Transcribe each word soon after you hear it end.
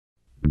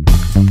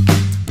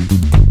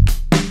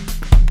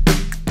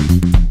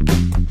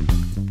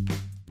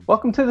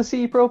Welcome to the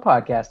CE Pro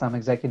podcast. I'm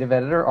Executive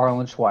Editor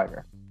Arlen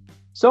Schweiger.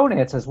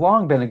 Sonance has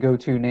long been a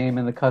go-to name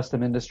in the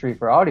custom industry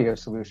for audio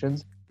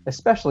solutions,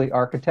 especially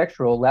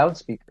architectural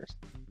loudspeakers.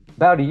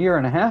 About a year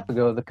and a half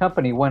ago, the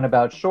company went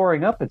about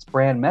shoring up its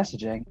brand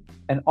messaging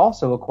and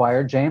also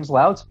acquired James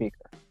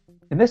Loudspeaker.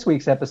 In this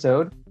week's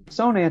episode,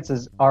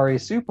 Sonance's Ari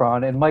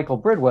Supran and Michael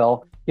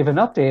Bridwell give an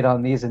update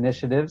on these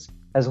initiatives,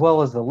 as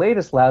well as the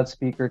latest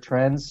loudspeaker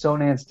trends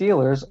Sonance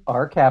dealers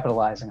are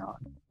capitalizing on.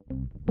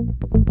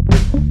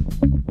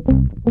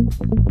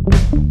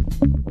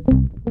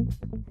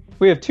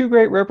 We have two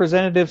great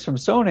representatives from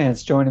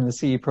Sonance joining the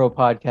CE Pro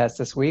podcast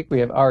this week. We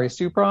have Ari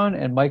Supran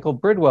and Michael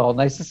Bridwell.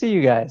 Nice to see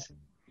you guys.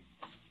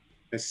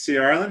 Nice to see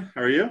you, Arlen.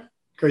 How are you?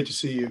 Great to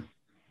see you.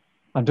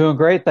 I'm doing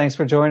great. Thanks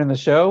for joining the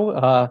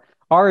show.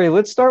 Ari,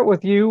 let's start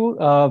with you.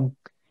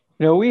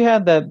 We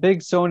had that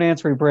big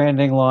Sonance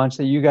rebranding launch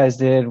that you guys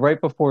did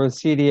right before the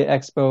CEDIA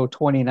Expo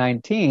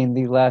 2019,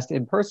 the last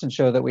in-person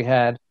show that we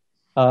had.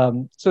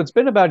 So it's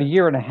been about a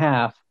year and a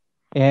half.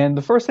 And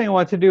the first thing I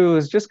want to do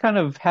is just kind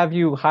of have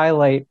you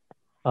highlight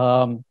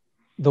the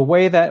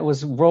way that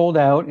was rolled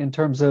out in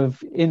terms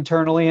of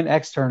internally and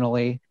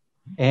externally.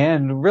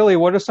 And really,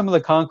 what are some of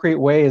the concrete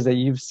ways that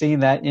you've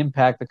seen that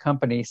impact the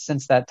company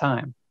since that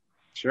time?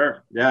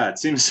 Sure. Yeah, it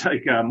seems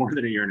like more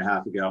than a year and a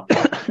half ago,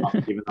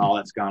 given all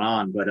that's gone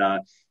on. But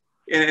and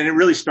it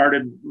really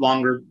started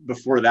longer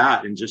before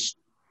that. And just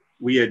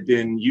we had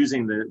been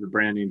using the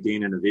brand name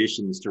Dane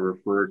Innovations to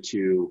refer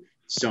to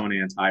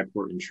Sonance,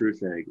 iPort, and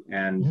TrueFig.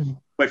 And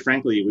quite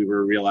frankly, we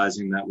were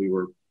realizing that we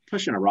were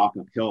pushing a rock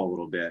uphill a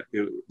little bit.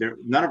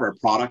 None of our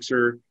products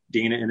are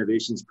Dana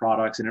Innovations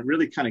products, and it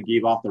really kind of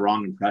gave off the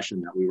wrong impression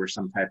that we were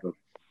some type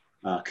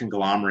of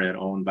conglomerate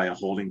owned by a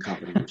holding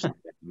company or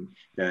something.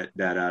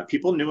 that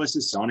people knew us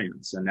as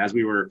Sonance. And as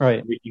we were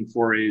making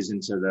forays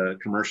into the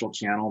commercial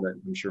channel that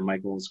I'm sure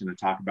Michael is going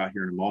to talk about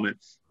here in a moment,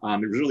 it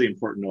was really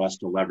important to us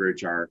to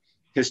leverage our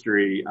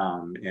history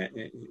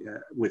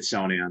with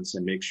Sonance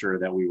and make sure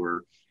that we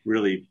were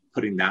really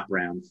putting that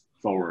brand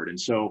forward. And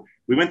so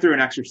we went through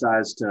an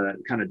exercise to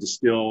kind of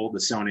distill the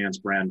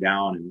Sonance brand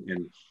down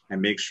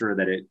and make sure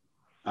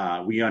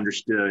that we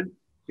understood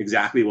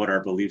exactly what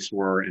our beliefs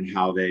were and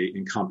how they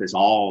encompass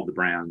all the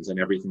brands and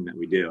everything that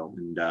we do.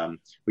 And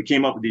we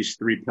came up with these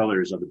three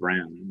pillars of the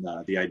brand,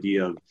 the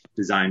idea of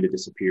design to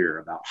disappear,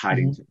 about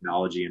hiding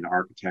technology into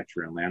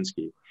architecture and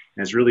landscape.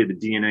 And it's really the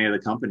DNA of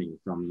the company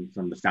from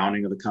the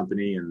founding of the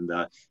company and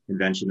the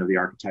invention of the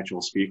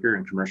architectural speaker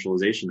and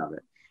commercialization of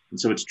it. And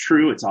so it's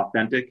true, it's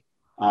authentic.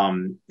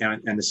 And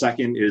the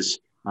second is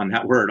on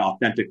that word,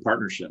 authentic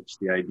partnerships,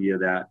 the idea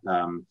that,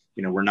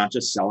 we're not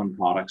just selling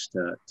products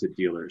to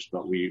dealers,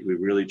 but we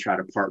really try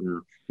to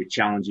partner. We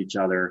challenge each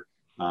other.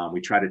 We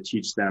try to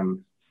teach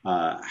them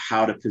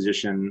how to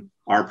position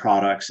our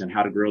products and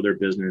how to grow their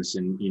business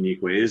in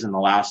unique ways. And the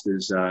last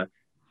is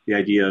the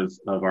idea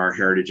of our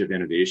heritage of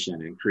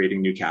innovation and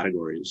creating new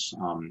categories.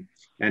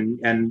 And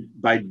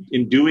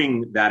in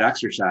doing that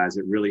exercise,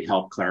 it really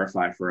helped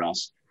clarify for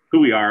us who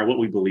we are, what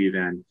we believe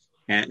in,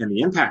 and the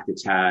impact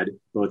it's had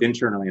both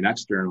internally and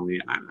externally.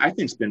 I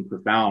think it's been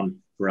profound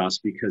for us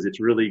because it's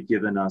really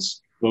given us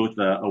both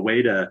a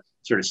way to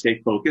sort of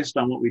stay focused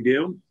on what we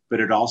do, but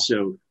it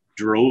also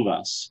drove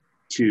us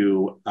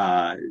to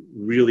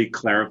really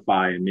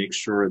clarify and make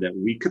sure that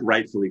we could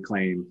rightfully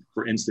claim,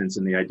 for instance,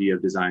 in the idea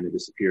of design to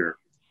disappear,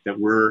 that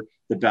we're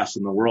the best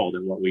in the world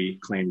at what we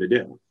claim to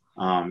do.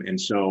 And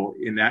so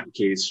in that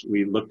case,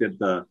 we looked at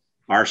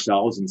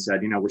ourselves and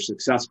said, we're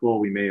successful.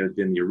 We may have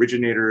been the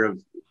originator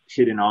of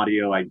hidden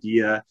audio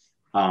idea,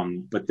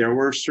 but there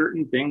were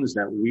certain things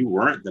that we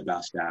weren't the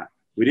best at.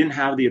 We didn't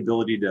have the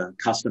ability to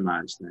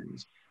customize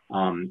things.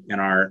 In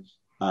our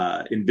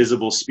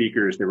invisible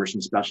speakers, there were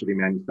some specialty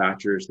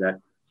manufacturers that,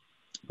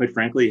 quite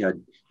frankly, had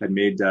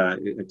made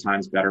at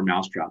times better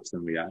mousetraps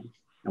than we had.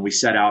 And we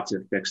set out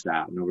to fix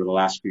that. And over the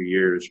last few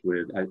years,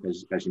 with,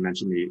 as you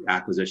mentioned, the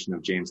acquisition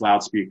of James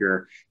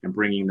Loudspeaker and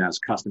bringing those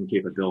custom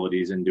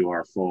capabilities into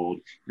our fold,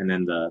 and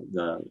then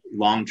the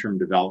long-term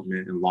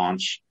development and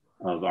launch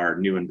of our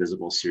new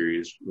Invisible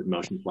series with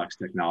Motion Flex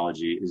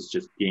technology is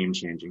just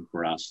game-changing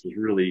for us. There's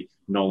really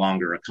no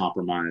longer a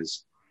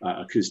compromise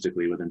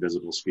acoustically with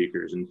invisible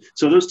speakers. And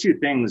so those two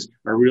things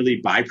are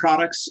really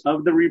byproducts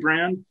of the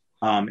rebrand,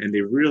 and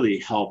they really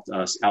helped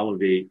us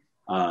elevate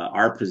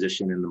our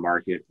position in the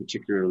market,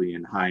 particularly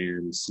in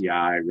high-end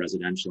CI,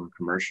 residential, and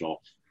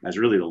commercial, as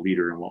really the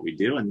leader in what we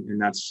do. And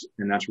that's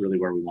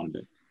really where we want to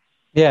be.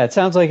 Yeah, it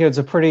sounds like it's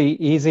a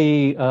pretty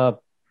easy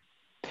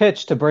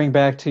pitch to bring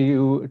back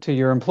to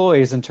your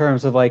employees in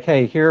terms of like,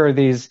 hey, here are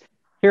these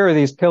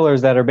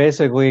pillars that are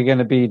basically going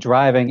to be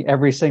driving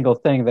every single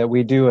thing that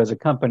we do as a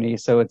company.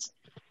 So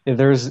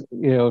there's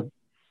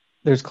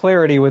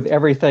clarity with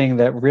everything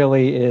that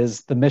really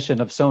is the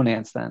mission of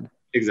Sonance then.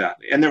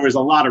 Exactly. And there was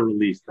a lot of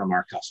relief from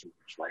our customers.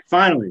 Like,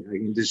 finally, I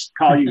can just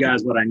call you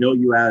guys what I know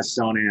you as,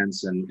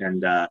 Sonance.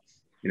 And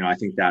I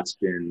think that's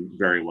been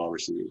very well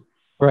received.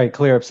 Right.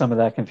 Clear up some of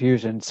that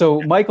confusion. So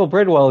Michael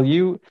Bridwell,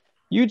 you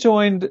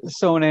joined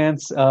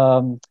Sonance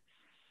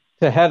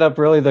to head up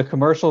really the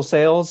commercial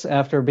sales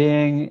after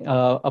being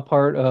a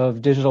part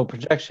of digital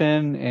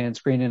projection and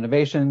screen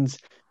innovations.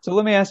 So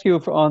let me ask you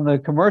on the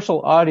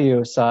commercial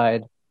audio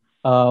side,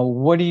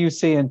 what do you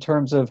see in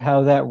terms of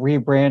how that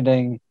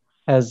rebranding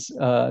has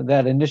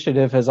that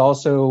initiative has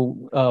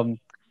also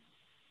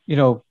you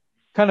know,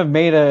 kind of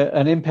made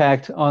an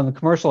impact on the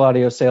commercial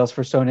audio sales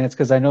for Sonance?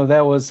 Because I know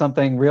that was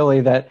something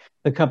really that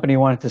the company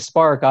wanted to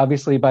spark,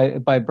 obviously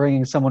by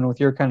bringing someone with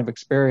your kind of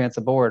experience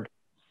aboard.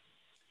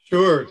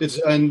 Sure.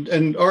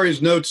 And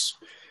Ari's notes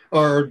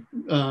are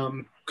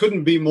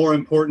couldn't be more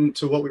important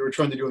to what we were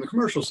trying to do on the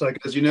commercial side.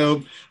 As you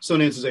know,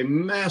 Sonance is a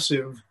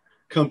massive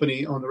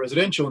company on the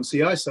residential and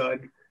CI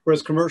side,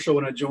 whereas commercial,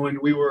 when I joined,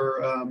 we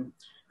were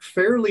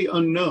fairly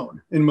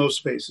unknown in most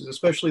spaces,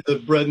 especially the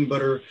bread and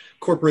butter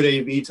corporate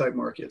AV type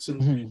markets.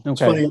 And It's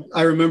funny,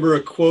 I remember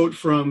a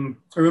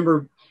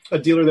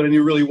dealer that I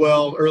knew really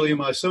well early in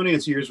my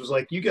Sonance years was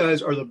like, "You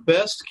guys are the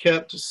best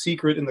kept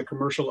secret in the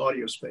commercial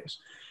audio space."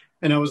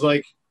 And I was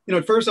like,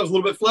 at first I was a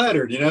little bit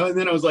flattered, and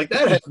then I was like,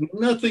 that has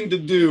nothing to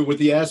do with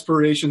the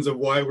aspirations of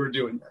why we're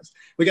doing this.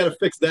 We got to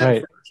fix that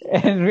right.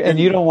 first. And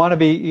you don't want to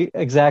be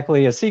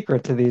exactly a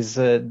secret to these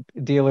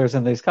dealers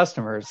and these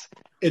customers.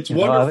 It's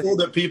wonderful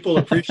that people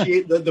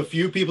appreciate the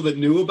few people that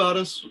knew about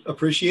us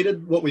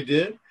appreciated what we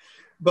did.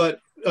 But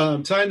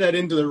tying that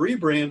into the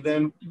rebrand,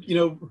 then,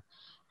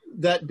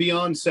 that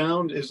beyond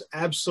sound is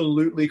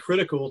absolutely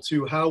critical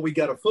to how we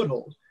got a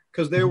foothold,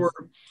 because there were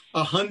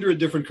 100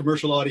 different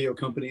commercial audio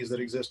companies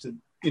that existed,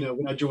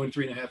 when I joined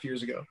 3.5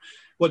 years ago.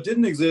 What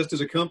didn't exist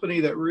is a company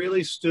that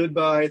really stood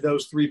by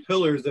those three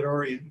pillars that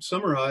Ari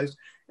summarized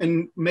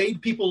and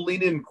made people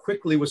lean in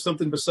quickly with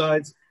something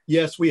besides,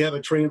 yes, we have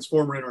a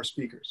transformer in our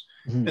speakers.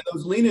 And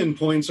those lean in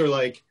points are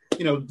like,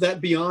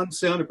 that beyond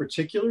sound in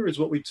particular is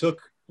what we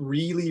took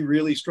really,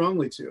 really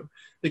strongly to,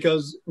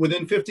 because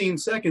within 15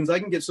 seconds, I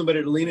can get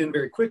somebody to lean in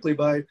very quickly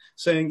by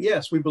saying,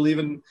 yes, we believe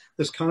in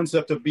this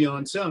concept of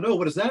beyond sound. Oh,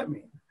 what does that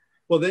mean?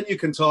 Well, then you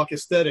can talk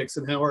aesthetics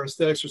and how our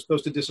aesthetics are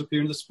supposed to disappear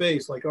into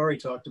space, like Ari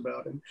talked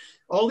about. And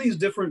all these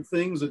different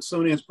things that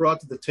Sonance brought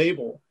to the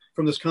table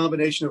from this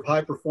combination of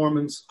high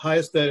performance, high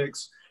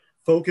aesthetics,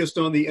 focused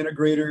on the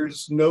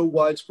integrators, no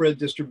widespread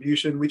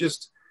distribution.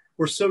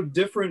 We're so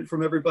different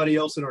from everybody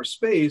else in our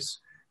space.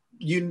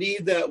 You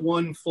need that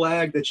one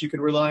flag that you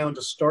can rely on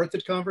to start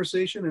the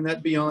conversation. And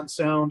that beyond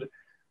sound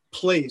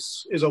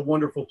place is a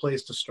wonderful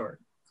place to start.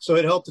 So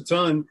it helped a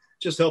ton,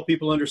 just help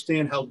people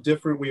understand how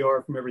different we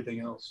are from everything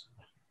else.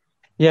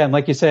 Yeah, and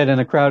like you said, in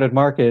a crowded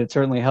market, it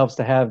certainly helps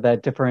to have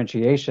that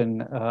differentiation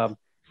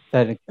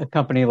that a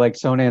company like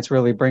Sonance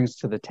really brings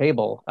to the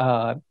table.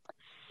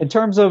 In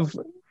terms of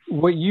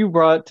what you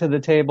brought to the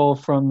table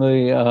from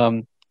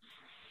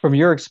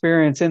your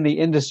experience in the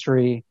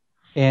industry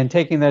and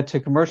taking that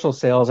to commercial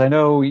sales, I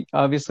know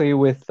obviously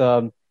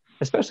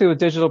especially with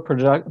digital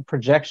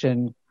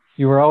projection,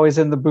 you were always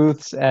in the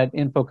booths at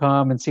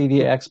Infocom and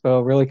CEDIA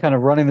Expo, really kind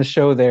of running the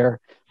show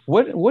there.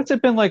 What's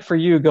it been like for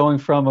you going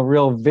from a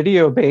real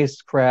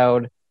video-based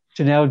crowd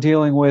to now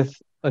dealing with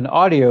an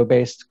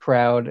audio-based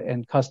crowd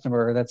and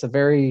customer? That's a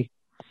very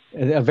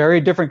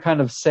different kind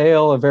of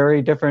sale, a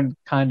very different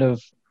kind of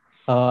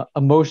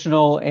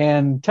emotional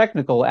and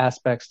technical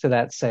aspects to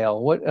that sale.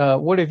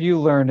 What have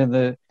you learned in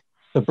the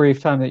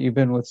brief time that you've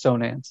been with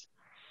Sonance?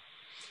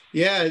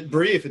 Yeah,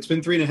 brief. It's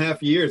been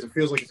 3.5 years. It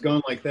feels like it's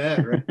gone like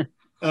that, right?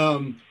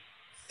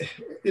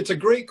 It's a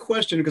great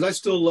question, because I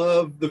still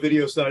love the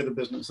video side of the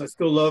business. I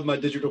still love my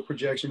digital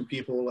projection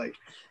people.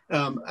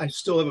 I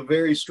still have a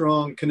very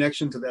strong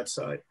connection to that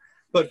side.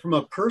 But from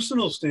a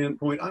personal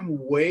standpoint,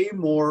 I'm way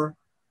more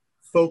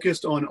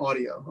focused on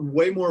audio. I'm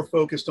way more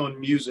focused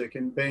on music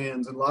and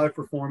bands and live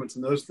performance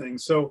and those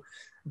things. So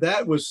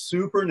that was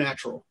super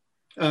natural.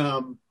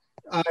 Sometimes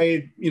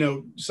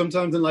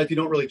in life, you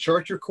don't really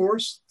chart your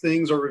course.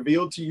 Things are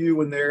revealed to you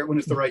when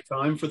it's the right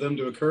time for them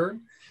to occur.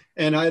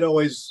 And I'd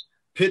always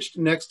pitched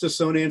next to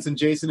Sonance and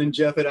Jason and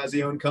Jeff at as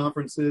he owned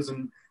conferences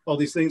and all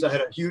these things. I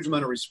had a huge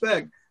amount of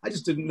respect. I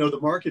just didn't know the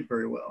market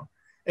very well.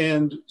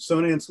 And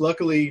Sonance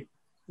luckily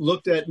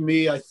looked at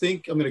me, I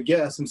think I'm going to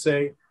guess, and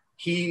say,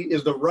 he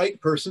is the right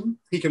person.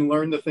 He can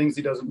learn the things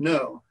he doesn't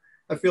know.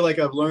 I feel like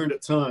I've learned a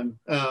ton.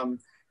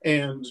 We've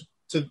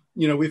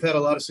had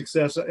a lot of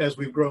success as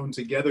we've grown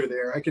together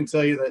there. I can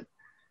tell you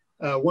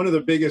that one of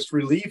the biggest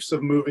reliefs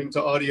of moving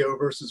to audio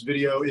versus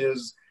video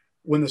is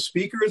when the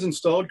speaker is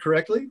installed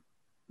correctly,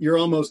 you're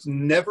almost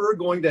never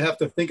going to have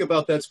to think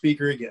about that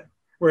speaker again.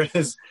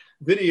 Whereas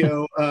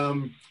video,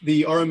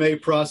 the RMA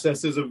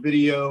processes of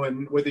video,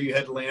 and whether you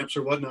had lamps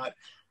or whatnot,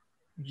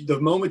 the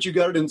moment you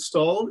got it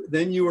installed,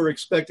 then you were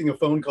expecting a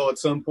phone call at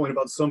some point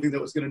about something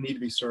that was going to need to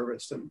be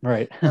serviced. And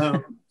right.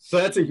 So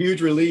that's a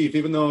huge relief.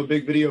 Even though I'm a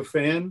big video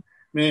fan,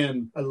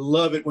 man, I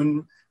love it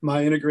when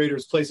my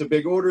integrators place a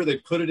big order, they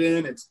put it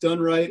in, it's done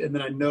right, and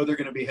then I know they're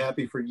going to be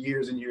happy for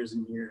years and years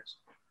and years.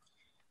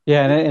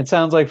 Yeah, and it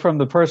sounds like from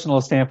the personal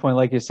standpoint,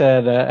 like you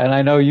said, and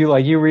I know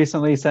you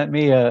recently sent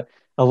me a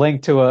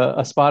link to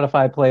a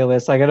Spotify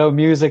playlist. Like, I know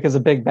music is a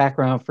big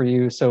background for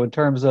you. So in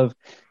terms of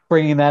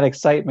bringing that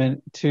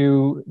excitement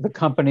to the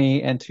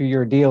company and to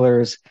your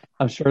dealers.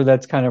 I'm sure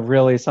that's kind of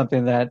really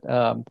something that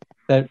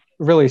that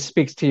really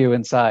speaks to you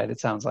inside, it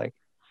sounds like.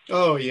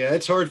 Oh yeah,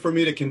 it's hard for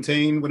me to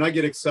contain when I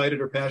get excited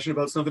or passionate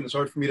about something. It's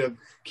hard for me to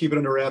keep it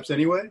under wraps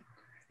anyway.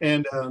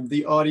 And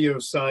the audio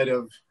side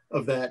of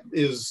that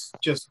is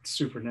just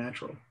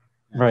supernatural.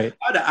 Right.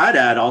 I'd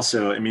add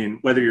also, I mean,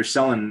 whether you're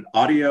selling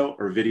audio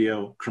or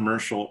video,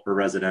 commercial or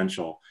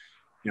residential,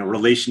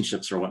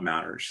 relationships are what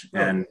matters.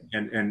 And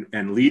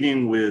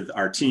leading with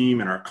our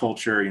team and our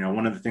culture,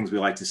 one of the things we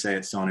like to say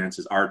at Sonance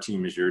is our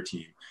team is your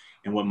team.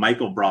 And what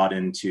Michael brought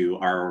into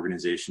our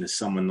organization is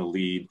someone to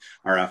lead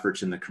our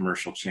efforts in the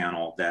commercial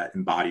channel that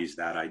embodies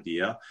that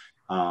idea.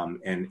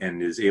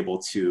 And is able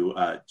to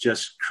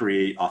just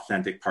create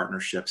authentic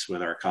partnerships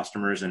with our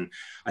customers. And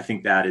I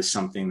think that is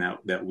something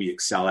that we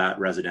excel at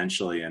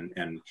residentially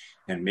and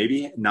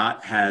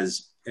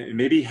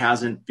maybe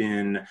hasn't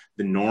been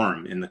the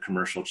norm in the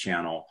commercial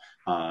channel,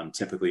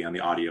 typically on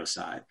the audio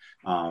side.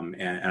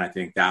 And I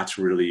think that's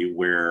really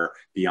where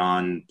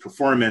beyond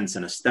performance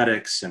and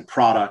aesthetics and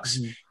products,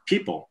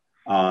 people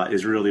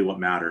is really what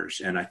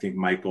matters. And I think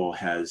Michael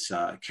has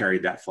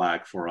carried that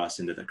flag for us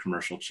into the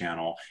commercial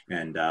channel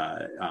and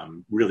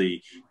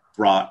really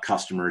brought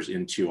customers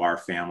into our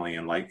family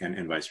and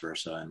vice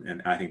versa.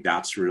 And I think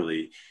that's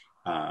really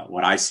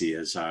what I see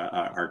as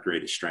our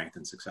greatest strength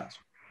and success.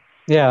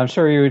 Yeah, I'm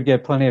sure you would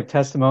get plenty of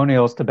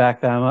testimonials to back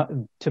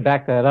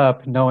that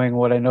up, knowing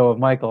what I know of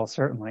Michael,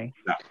 certainly.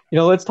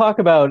 Yeah. Let's talk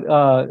about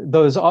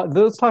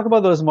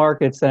those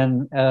markets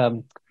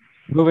then.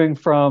 Moving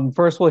from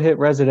first we'll hit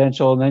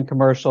residential and then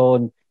commercial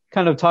and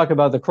kind of talk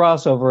about the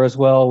crossover as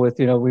well with,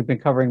 we've been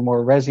covering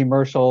more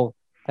resi-mercial,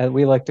 as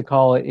we like to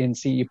call it in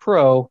CE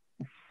Pro.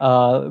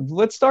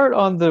 Let's start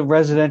on the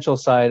residential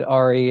side,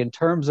 Ari, in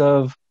terms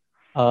of,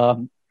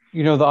 the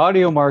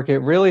audio market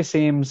really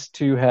seems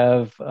to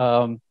have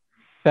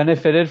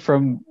benefited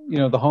from,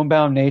 the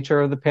homebound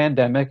nature of the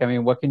pandemic. I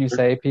mean, what can you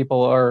say?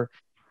 People are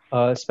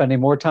spending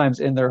more times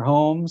in their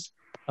homes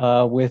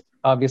with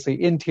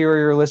obviously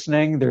interior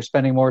listening. They're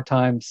spending more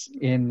times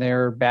in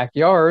their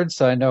backyards.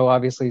 So I know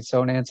obviously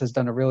Sonance has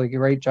done a really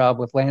great job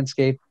with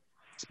landscape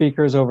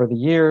speakers over the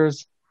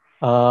years.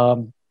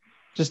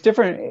 Just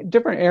different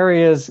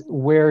areas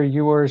where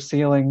you are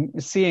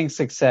seeing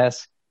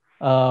success.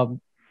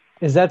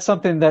 Is that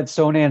something that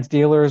Sonance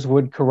dealers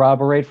would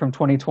corroborate from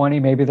 2020?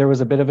 Maybe there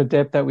was a bit of a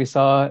dip that we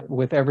saw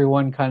with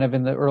everyone kind of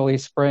in the early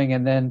spring.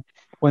 And then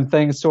when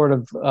things sort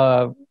of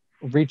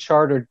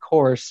rechartered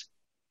course,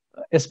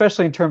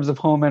 especially in terms of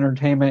home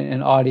entertainment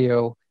and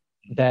audio,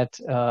 that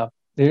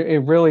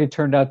it really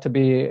turned out to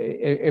be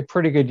a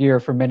pretty good year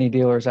for many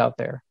dealers out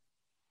there.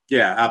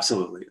 Yeah,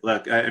 absolutely.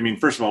 Look, I mean,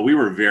 first of all, we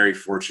were very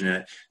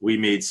fortunate. We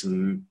made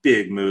some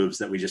big moves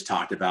that we just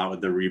talked about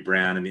with the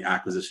rebrand and the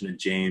acquisition of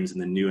James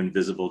and the new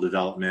Invisible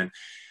development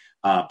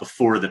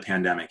before the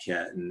pandemic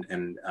hit.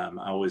 And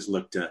I always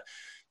look to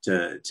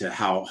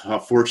how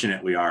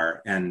fortunate we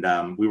are. And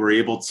we were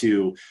able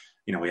to,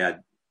 we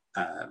had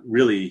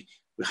really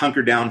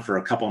hunkered down for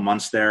a couple of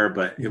months there,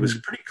 but it was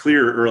pretty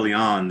clear early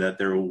on that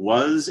there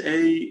was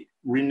a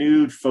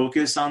renewed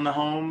focus on the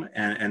home,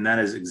 and that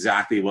is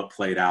exactly what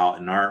played out.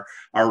 And our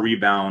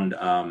rebound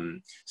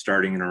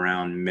starting in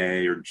around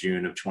May or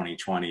June of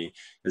 2020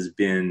 has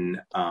been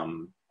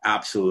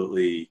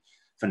absolutely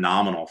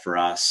phenomenal for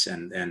us.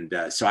 And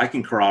so I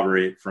can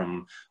corroborate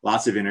from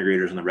lots of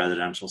integrators on the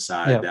residential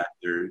side that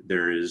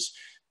there is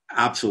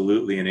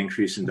absolutely an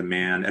increase in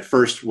demand. At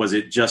first, was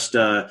it just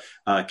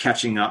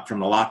catching up from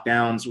the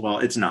lockdowns? Well,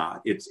 it's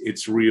not.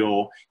 It's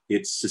real.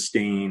 It's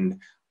sustained.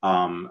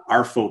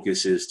 Our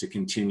focus is to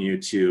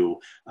continue to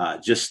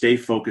just stay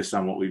focused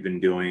on what we've been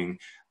doing.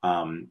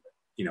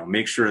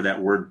 Make sure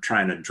that we're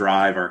trying to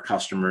drive our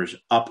customers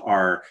up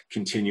our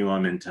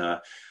continuum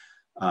into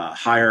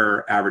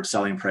higher average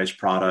selling price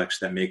products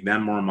that make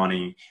them more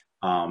money.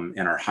 And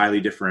are highly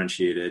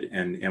differentiated,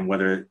 and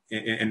whether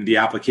and the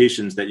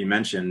applications that you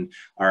mentioned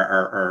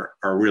are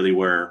really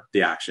where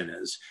the action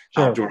is.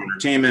 Sure. Outdoor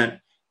entertainment,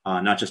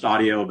 not just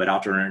audio, but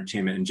outdoor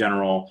entertainment in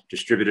general,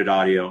 distributed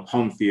audio,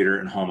 home theater,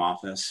 and home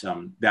office.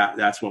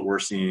 That's what we're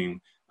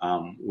seeing.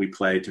 We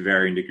play to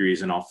varying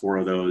degrees in all four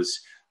of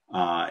those,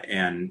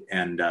 basically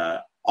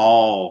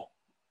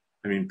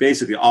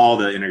all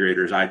the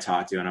integrators I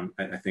talk to, and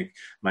I think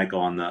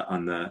Michael on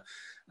the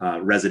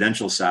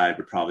residential side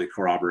would probably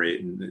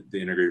corroborate, and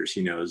the integrators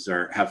he knows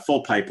have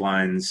full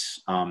pipelines.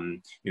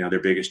 Their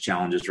biggest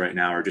challenges right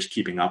now are just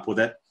keeping up with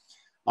it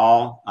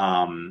all.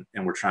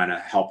 And we're trying to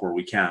help where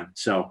we can.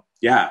 So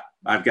yeah,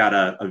 I've got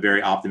a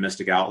very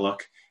optimistic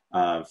outlook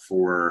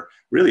for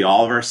really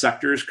all of our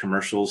sectors.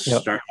 Commercials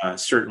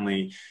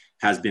certainly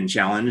has been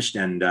challenged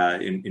and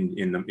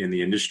in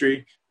the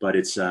industry, but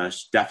it's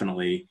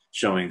definitely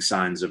showing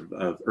signs of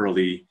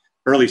early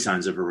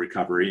signs of a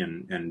recovery,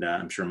 and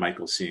I'm sure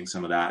Michael's seeing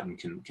some of that and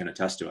can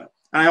attest to it.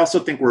 And I also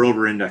think we're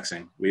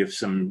over-indexing. We have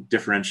some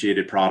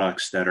differentiated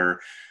products that are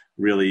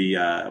really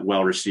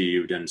well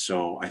received, and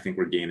so I think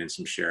we're gaining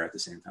some share at the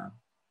same time.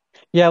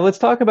 Yeah, let's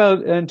talk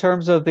about in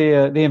terms of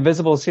the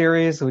Invisible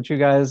series, which you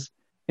guys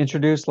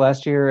introduced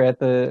last year at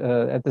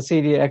the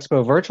CEDIA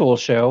Expo virtual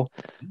show.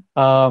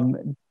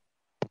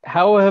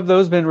 How have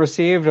those been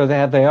received, or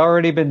have they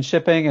already been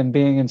shipping and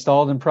being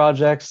installed in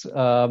projects?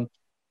 I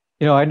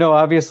know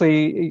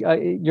obviously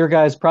your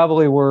guys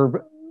probably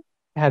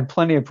had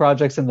plenty of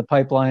projects in the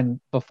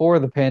pipeline before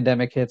the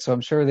pandemic hit, so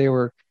I'm sure they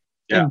were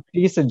in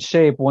decent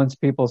shape once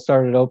people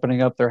started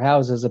opening up their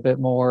houses a bit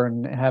more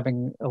and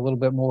having a little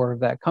bit more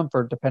of that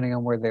comfort depending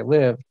on where they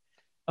live.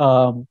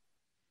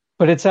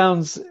 But it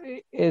sounds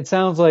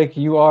like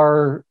you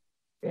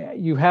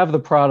have the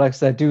products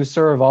that do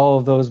serve all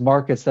of those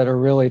markets that are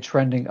really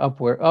trending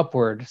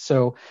upward.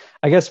 So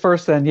I guess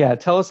first then,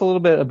 tell us a little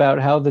bit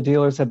about how the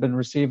dealers have been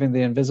receiving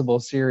the Invisible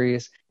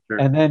series. Sure.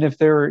 And then if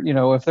there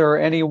are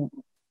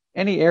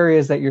any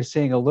areas that you're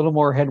seeing a little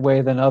more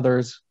headway than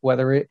others,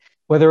 whether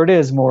it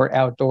is more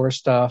outdoor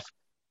stuff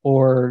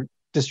or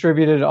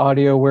distributed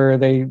audio where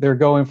they're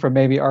going from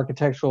maybe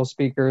architectural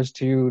speakers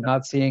to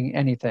not seeing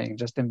anything,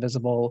 just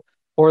Invisible,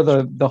 or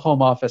the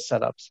home office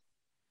setups.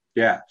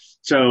 Yeah.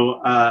 So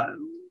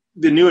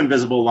the new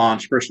Invisible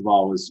launch, first of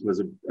all,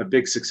 was a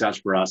big success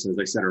for us. As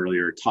I said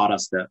earlier, it taught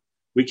us that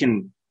we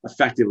can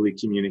effectively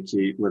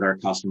communicate with our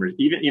customers.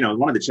 Even,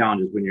 one of the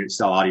challenges when you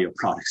sell audio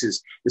products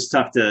is it's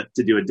tough to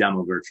do a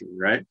demo virtually,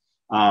 right?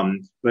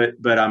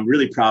 But I'm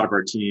really proud of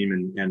our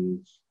team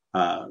and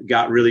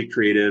got really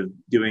creative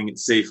doing it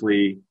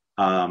safely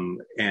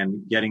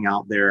and getting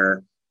out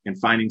there and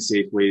finding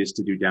safe ways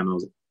to do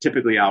demos,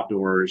 typically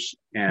outdoors,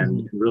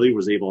 and really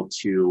was able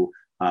to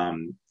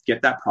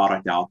get that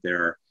product out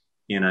there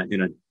in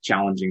a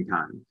challenging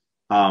time.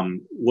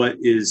 What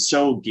is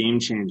so game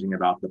changing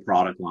about the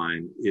product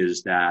line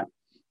is that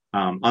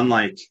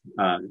unlike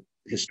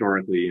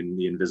historically in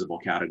the Invisible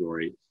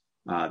category,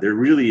 there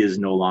really is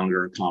no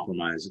longer a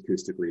compromise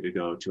acoustically to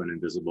go to an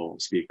Invisible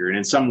speaker. And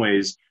in some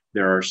ways,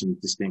 there are some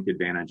distinct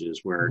advantages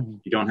where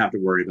you don't have to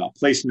worry about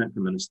placement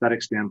from an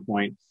aesthetic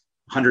standpoint,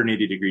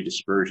 180-degree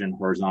dispersion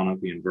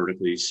horizontally and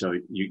vertically. So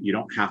you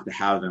don't have to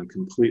have them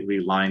completely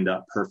lined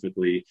up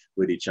perfectly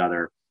with each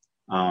other.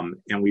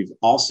 And we've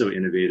also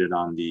innovated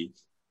on the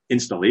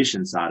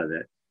installation side of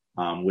it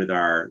with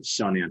our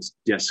Sonance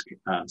disc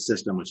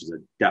system, which is a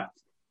depth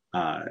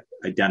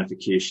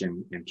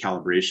identification and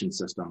calibration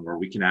system where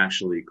we can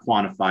actually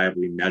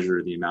quantifiably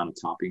measure the amount of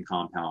topping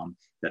compound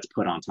that's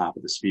put on top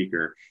of the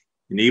speaker,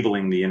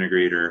 enabling the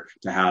integrator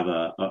to have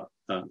a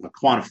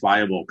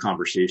quantifiable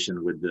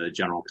conversation with the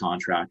general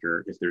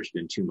contractor if there's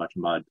been too much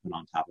mud put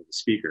on top of the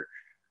speaker.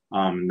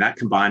 That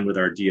combined with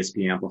our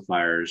DSP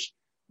amplifiers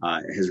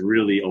has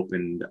really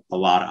opened a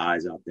lot of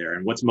eyes out there.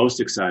 And what's most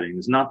exciting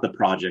is not the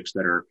projects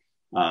that are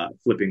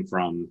flipping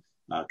from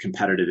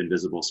competitive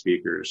Invisible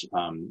speakers.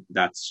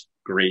 That's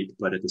great.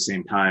 But at the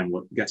same time,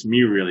 what gets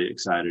me really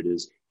excited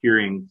is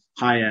hearing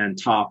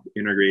high-end top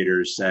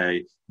integrators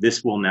say,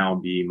 this will now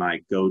be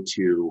my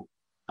go-to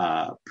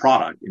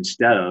product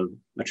instead of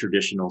a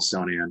traditional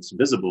Sonance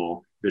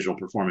Visible visual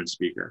performance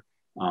speaker.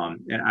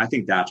 And I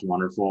think that's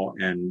wonderful.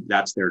 And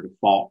that's their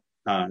default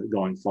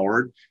going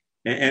forward.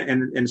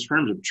 And in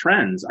terms of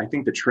trends, I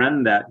think the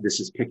trend that this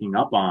is picking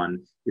up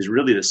on is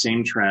really the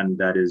same trend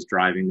that is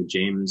driving the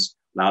James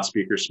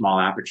loudspeaker, small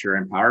aperture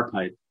and power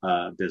pipe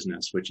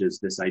business, which is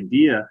this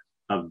idea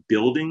of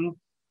building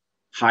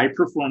high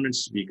performance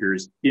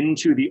speakers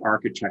into the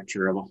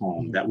architecture of a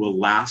home that will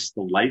last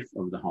the life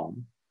of the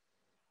home,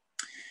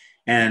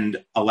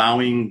 and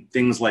allowing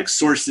things like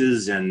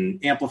sources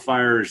and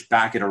amplifiers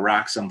back at a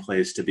rack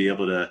someplace to be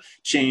able to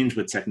change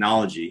with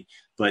technology,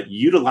 but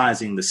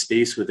utilizing the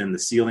space within the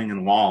ceiling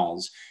and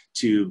walls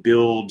to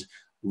build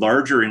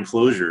larger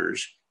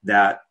enclosures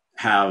that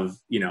have,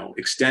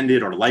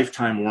 extended or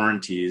lifetime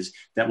warranties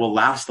that will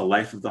last the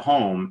life of the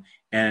home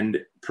and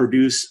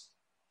produce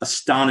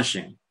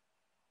astonishing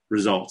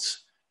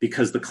results,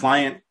 because the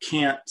client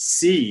can't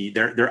see,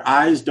 their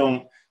eyes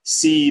don't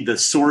see the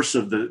source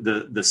of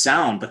the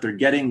sound, but they're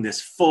getting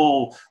this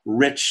full,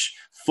 rich,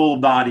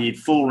 full-bodied,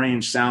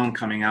 full-range sound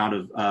coming out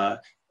of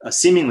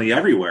seemingly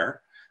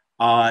everywhere.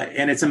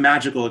 And it's a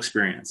magical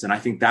experience. And I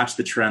think that's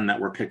the trend that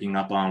we're picking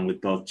up on with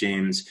both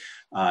James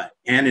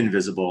and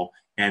Invisible.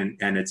 And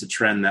it's a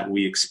trend that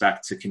we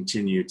expect to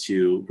continue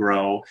to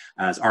grow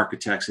as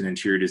architects and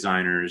interior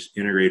designers,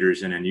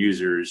 integrators, and end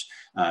users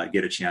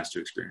get a chance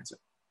to experience it.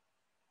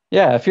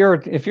 Yeah, if you're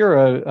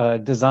a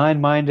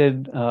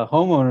design-minded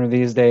homeowner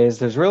these days,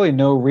 there's really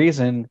no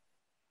reason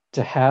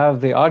to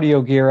have the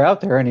audio gear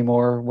out there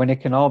anymore when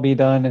it can all be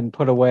done and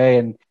put away,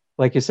 and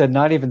like you said,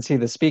 not even see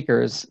the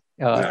speakers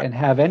and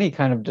have any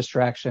kind of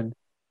distraction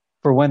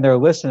for when they're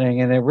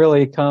listening. And it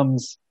really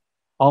comes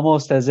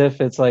almost as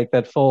if it's like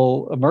that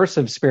full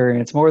immersive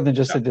experience, more than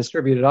just a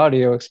distributed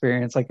audio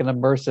experience, like an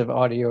immersive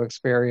audio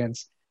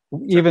experience,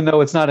 even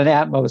though it's not an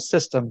Atmos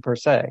system per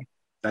se.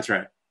 That's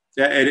right.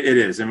 Yeah, it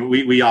is. And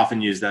we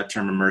often use that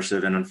term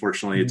immersive, and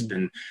unfortunately it's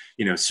been,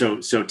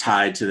 so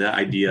tied to the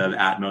idea of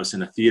Atmos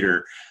in a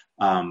theater.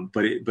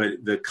 But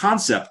the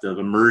concept of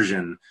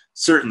immersion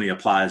certainly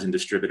applies in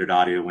distributed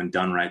audio when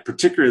done right,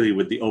 particularly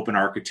with the open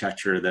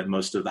architecture that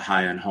most of the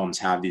high-end homes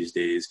have these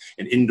days,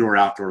 and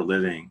indoor-outdoor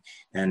living,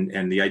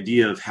 and the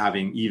idea of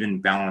having even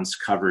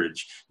balanced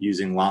coverage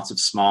using lots of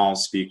small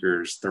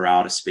speakers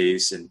throughout a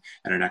space and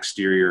an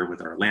exterior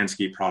with our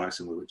landscape products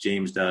and what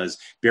James does,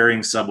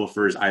 burying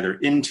subwoofers either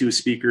into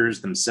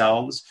speakers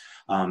themselves,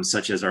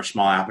 such as our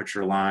small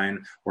aperture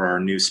line or our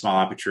new small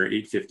aperture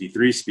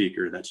 853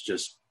 speaker that's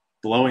just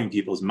blowing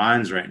people's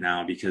minds right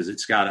now because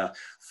it's got a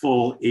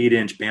full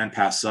 8-inch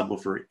bandpass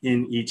subwoofer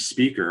in each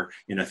speaker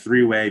in a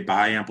 3-way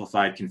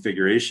bi-amplified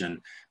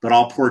configuration, but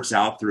all ports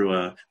out through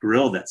a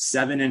grill that's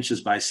 7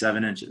 inches by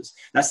 7 inches.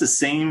 That's the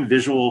same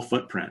visual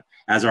footprint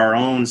as our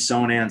own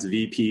Sonance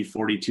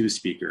VP42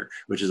 speaker,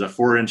 which is a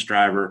 4-inch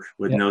driver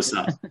with no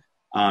sub.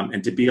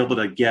 And to be able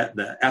to get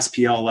the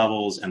SPL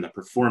levels and the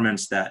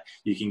performance that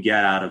you can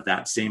get out of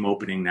that same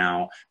opening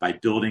now by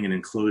building an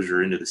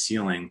enclosure into the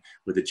ceiling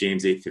with the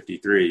James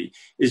 853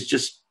 is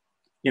just,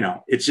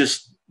 it's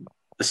just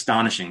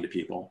astonishing to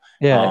people.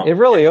 Yeah, it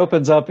really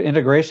opens up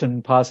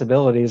integration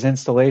possibilities,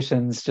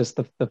 installations, just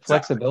the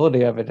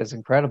flexibility of it is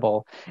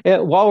incredible.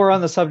 While we're on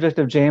the subject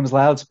of James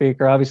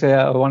loudspeaker, obviously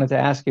I wanted to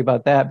ask you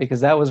about that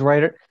because that was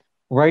right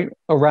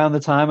around the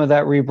time of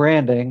that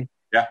rebranding.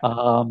 Yeah.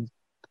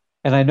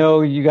 And I know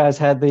you guys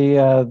had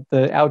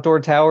the outdoor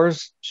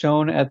towers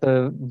shown at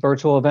the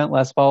virtual event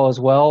last fall as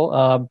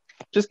well.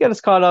 Just get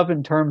us caught up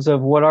in terms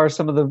of what are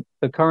some of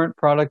the current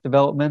product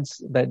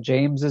developments that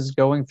James is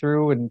going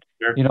through, and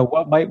Sure.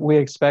 what might we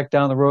expect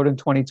down the road in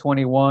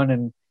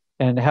 2021,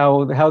 and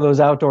how those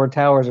outdoor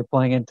towers are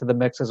playing into the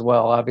mix as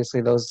well.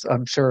 Obviously, those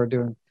I'm sure are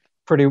doing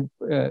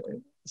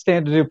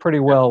stand to do pretty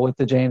well with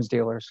the James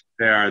dealers.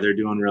 They're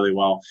doing really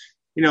well.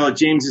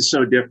 James is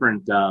so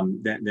different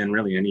than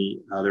really any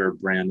other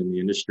brand in the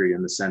industry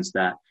in the sense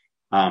that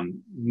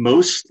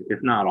most,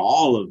 if not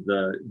all of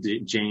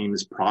the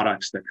James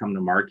products that come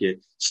to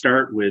market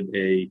start with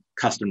a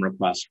custom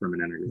request from an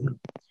integrator.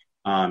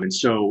 And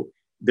so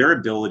their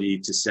ability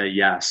to say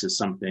yes is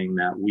something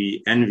that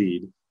we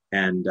envied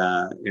and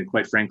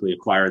quite frankly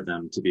acquired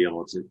them to be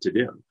able to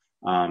do.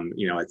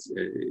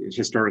 It's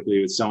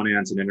historically with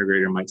Sonance, an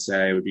integrator might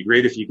say, it would be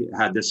great if you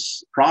had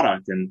this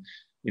product, and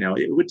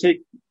it would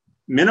take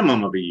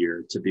minimum of a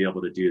year to be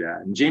able to do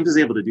that. And James is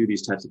able to do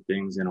these types of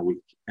things in a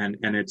week. And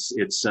it's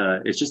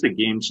just a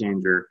game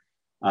changer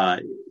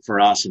for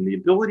us. And the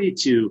ability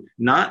to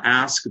not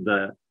ask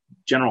the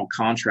general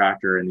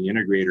contractor and the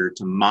integrator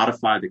to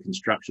modify the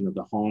construction of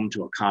the home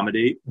to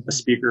accommodate a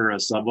speaker or a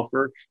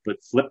subwoofer,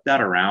 but flip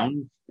that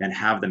around and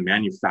have the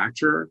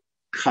manufacturer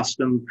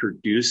custom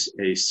produce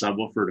a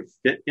subwoofer to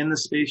fit in the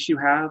space you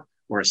have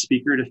or a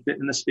speaker to fit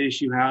in the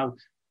space you have.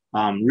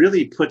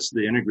 Really puts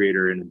the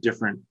integrator in a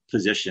different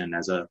position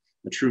as a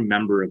true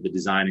member of the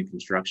design and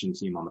construction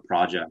team on the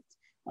project,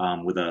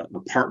 with a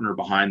partner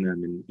behind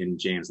them in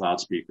James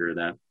Loudspeaker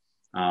that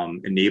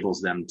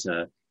enables them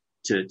to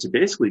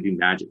basically do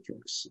magic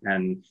tricks.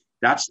 And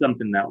that's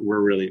something that we're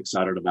really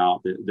excited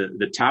about.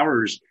 The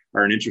towers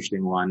are an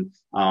interesting one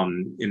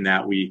in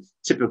that we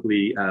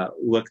typically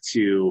look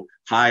to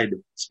hide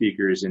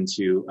speakers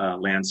into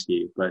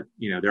landscape, but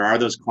there are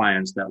those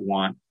clients that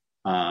want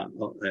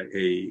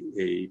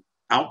a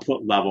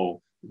output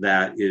level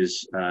that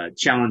is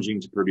challenging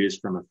to produce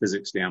from a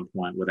physics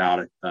standpoint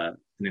without an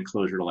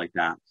enclosure like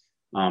that.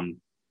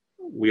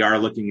 We are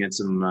looking at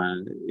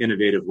some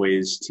innovative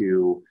ways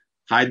to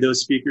hide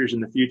those speakers in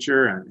the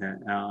future,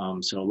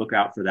 so look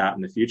out for that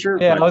in the future.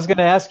 Yeah, I was going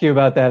to ask you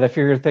about that. If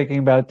you're thinking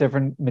about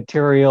different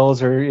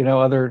materials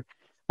or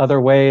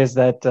other ways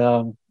that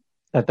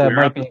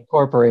might be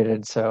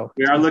incorporated. So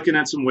we are looking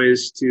at some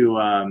ways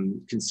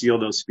to conceal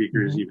those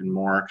speakers even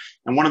more.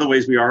 And one of the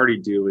ways we already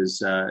do is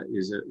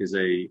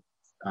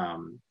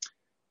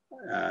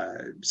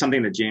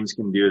something that James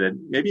can do that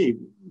maybe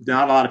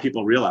not a lot of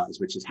people realize,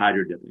 which is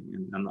hydro dipping.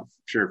 And I'm not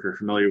sure if you're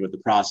familiar with the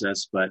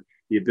process, but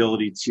the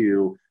ability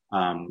to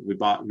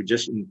we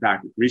just in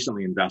fact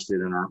recently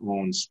invested in our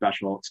own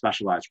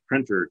specialized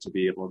printer to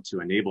be able to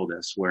enable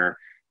this, where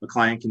a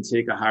client can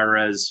take a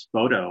high-res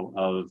photo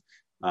of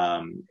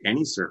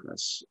any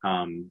surface,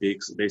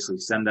 basically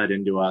send that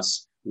into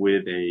us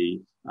with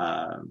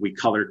we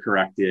color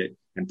correct it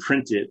and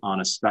print it on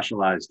a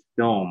specialized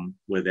film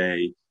with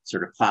a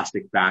sort of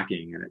plastic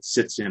backing, and it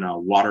sits in a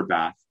water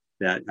bath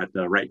that at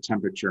the right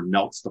temperature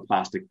melts the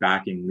plastic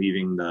backing,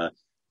 leaving the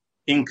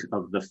ink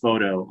of the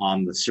photo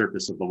on the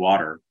surface of the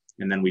water.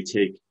 And then we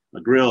take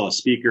a grill, a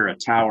speaker, a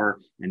tower,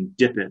 and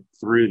dip it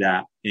through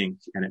that ink,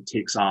 and it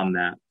takes on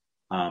that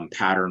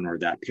pattern or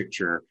that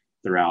picture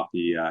throughout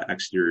the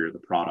exterior of the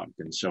product.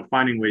 And so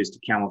finding ways to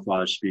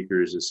camouflage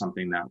speakers is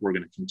something that we're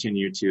going to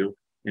continue to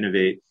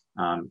innovate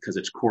because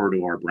it's core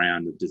to our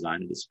brand of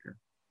design and disappear.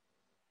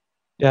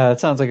 Yeah, it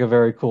sounds like a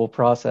very cool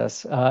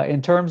process.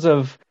 In terms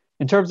of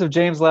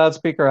James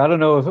Loudspeaker, I don't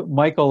know if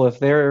Michael, if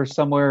they're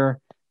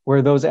somewhere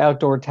where those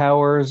outdoor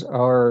towers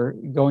are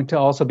going to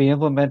also be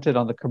implemented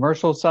on the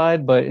commercial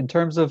side, but in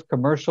terms of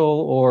commercial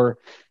or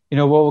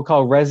what we'll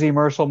call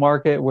resi-mercial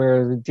market,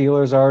 where the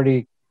dealers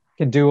already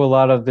can do a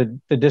lot of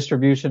the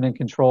distribution and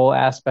control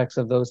aspects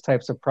of those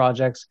types of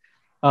projects.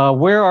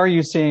 Where are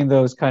you seeing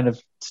those kind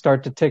of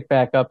start to tick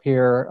back up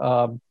here?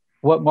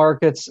 What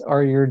markets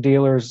are your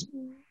dealers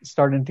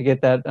starting to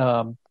get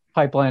that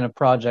pipeline of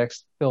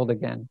projects filled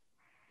again?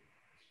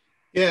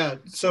 Yeah,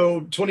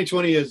 so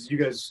 2020, as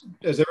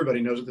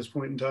everybody knows at this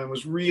point in time,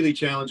 was really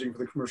challenging for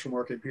the commercial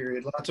market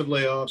period. Lots of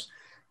layoffs,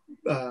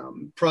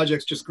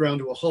 projects just ground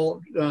to a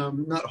halt,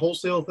 not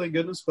wholesale, thank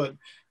goodness, but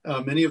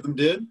many of them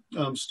did,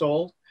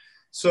 stalled.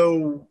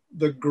 So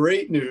the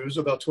great news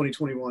about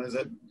 2021 is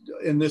that,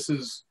 and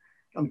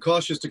I'm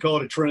cautious to call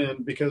it a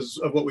trend because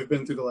of what we've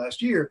been through the last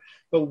year,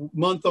 but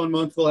month on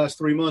month, the last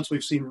 3 months,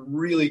 we've seen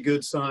really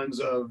good signs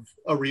of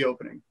a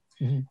reopening.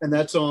 Mm-hmm.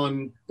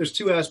 And there's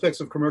two aspects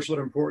of commercial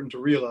that are important to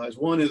realize.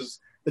 One is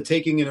the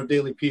taking in of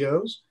daily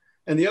POs,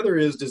 and the other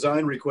is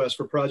design requests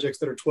for projects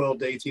that are 12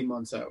 to 18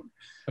 months out.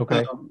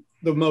 Okay.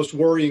 The most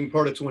worrying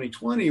part of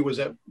 2020 was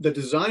that the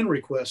design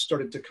requests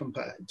started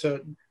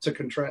to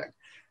contract.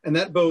 And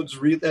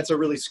that's a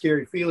really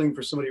scary feeling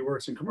for somebody who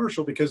works in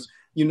commercial, because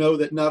you know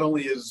that not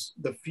only is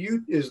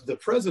the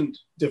present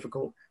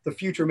difficult, the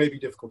future may be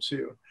difficult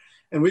too.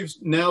 And we've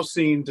now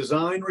seen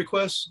design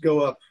requests go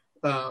up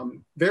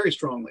very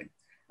strongly.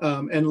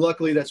 And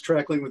luckily that's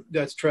tracking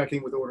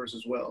with orders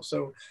as well.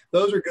 So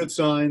those are good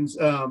signs.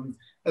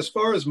 As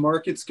far as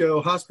markets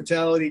go,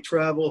 hospitality,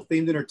 travel,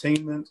 themed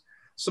entertainment,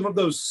 some of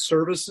those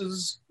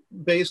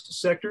services-based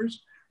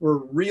sectors were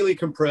really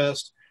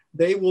compressed.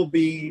 They will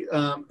be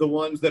the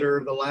ones that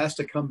are the last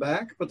to come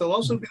back, but they'll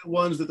also be the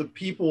ones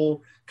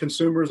that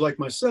consumers like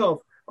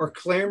myself, are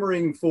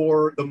clamoring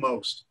for the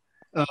most.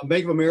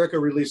 Bank of America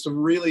released some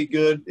really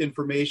good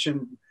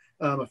information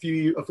a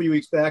few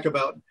weeks back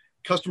about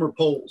customer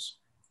polls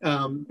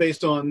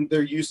based on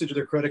their usage of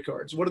their credit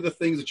cards. What are the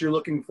things that you're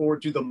looking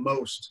forward to the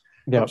most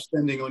of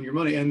spending on your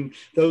money? And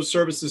those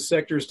services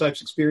sectors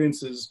types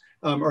experiences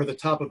are the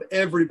top of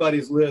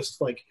everybody's list,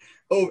 like,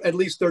 at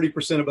least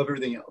 30% above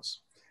everything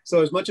else.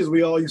 So as much as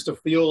we all used to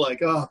feel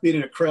like, being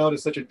in a crowd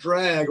is such a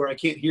drag, or I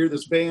can't hear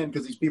this band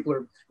because these people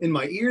are in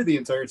my ear the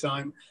entire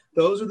time,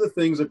 those are the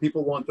things that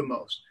people want the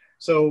most.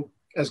 So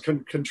as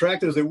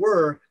contracted as they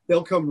were,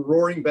 they'll come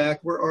roaring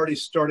back. We're already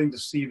starting to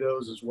see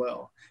those as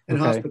well. And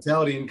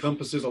hospitality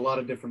encompasses a lot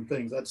of different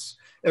things. That's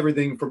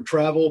everything from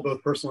travel,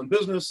 both personal and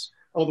business,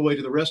 all the way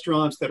to the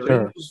restaurants that are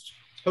in those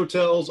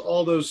hotels,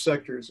 all those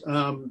sectors.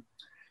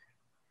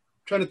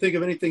 Trying to think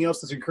of anything else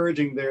that's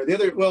encouraging there. The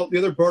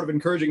other part of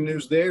encouraging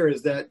news there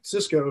is that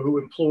Cisco, who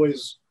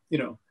employs,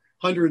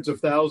 hundreds of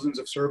thousands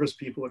of service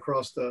people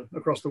across the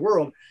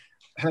world,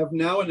 have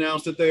now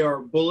announced that they are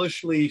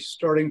bullishly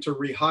starting to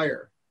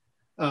rehire,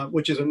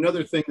 which is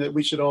another thing that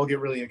we should all get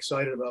really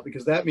excited about,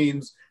 because that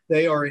means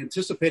they are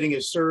anticipating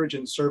a surge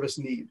in service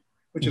need,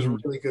 which is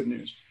really good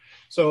news.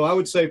 So I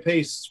would say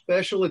pay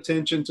special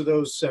attention to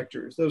those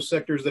sectors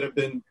that have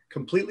been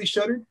completely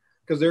shuttered,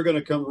 because they're going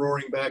to come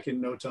roaring back in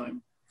no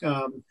time.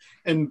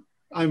 And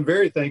I'm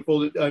very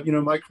thankful that,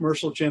 my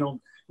commercial channel,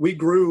 we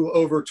grew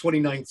over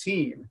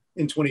 2019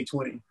 in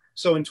 2020.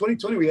 So in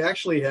 2020, we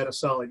actually had a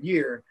solid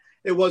year.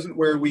 It wasn't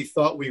where we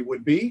thought we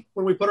would be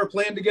when we put our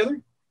plan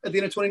together at the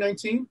end of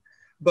 2019,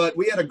 but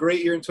we had a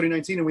great year in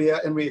 2019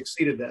 and we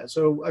exceeded that.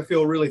 So I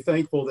feel really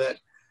thankful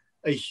that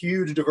a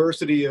huge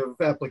diversity of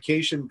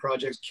application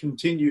projects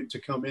continued to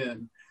come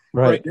in.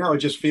 Right now, it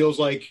just feels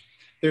like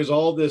there's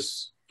all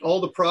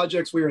the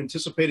projects we were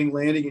anticipating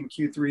landing in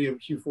Q3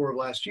 and Q4 of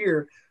last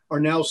year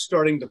are now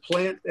starting to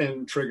plant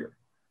and trigger.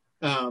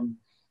 And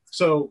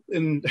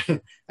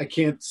I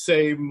can't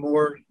say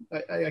more.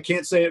 I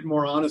can't say it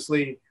more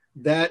honestly.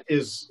 That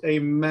is a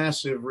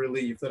massive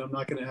relief that I'm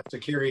not going to have to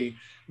carry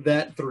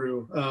that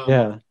through.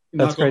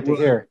 That's great to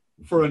hear.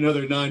 For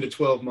another 9 to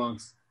 12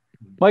 months.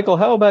 Michael,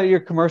 how about your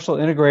commercial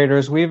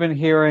integrators? We've been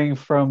hearing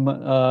from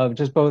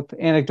just both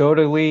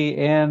anecdotally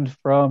and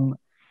from,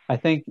 I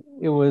think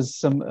it was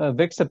some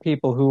VIXA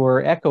people who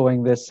were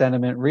echoing this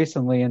sentiment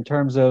recently, in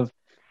terms of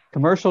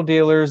commercial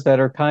dealers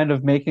that are kind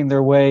of making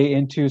their way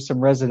into some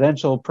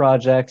residential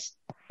projects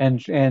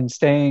and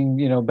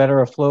staying,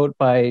 better afloat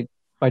by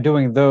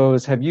doing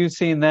those. Have you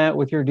seen that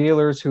with your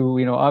dealers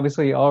who,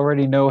 obviously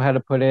already know how to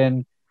put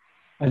in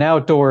an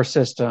outdoor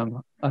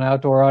system, an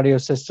outdoor audio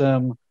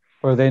system,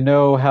 or they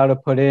know how to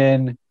put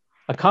in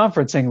a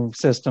conferencing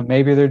system?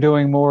 Maybe they're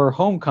doing more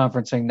home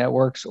conferencing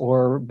networks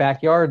or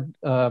backyard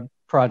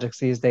projects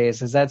these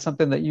days. Is that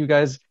something that you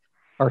guys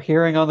are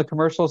hearing on the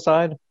commercial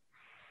side?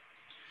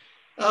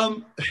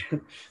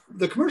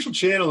 The commercial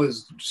channel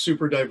is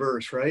super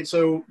diverse, right?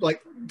 So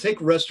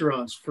take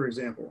restaurants, for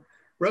example.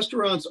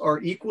 Restaurants are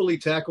equally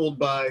tackled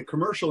by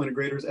commercial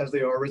integrators as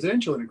they are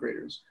residential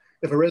integrators.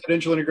 If a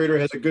residential integrator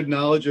has a good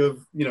knowledge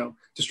of,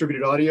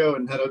 distributed audio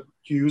and how to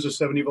use a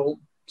 70-volt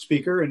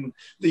speaker and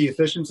the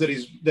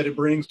efficiency that it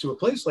brings to a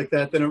place like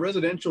that, then a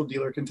residential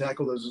dealer can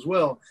tackle those as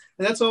well.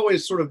 And that's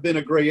always sort of been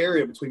a gray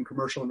area between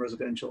commercial and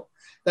residential.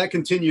 That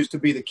continues to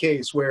be the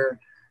case, where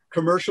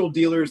commercial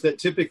dealers that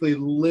typically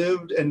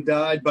lived and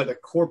died by the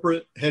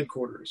corporate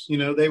headquarters,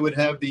 they would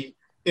have the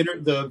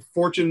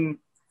Fortune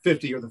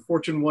 50 or the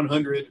Fortune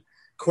 100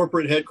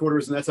 corporate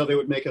headquarters, and that's how they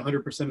would make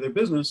 100% of their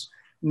business.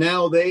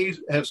 Now they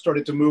have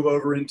started to move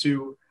over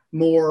into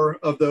more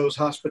of those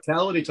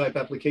hospitality type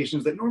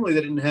applications that normally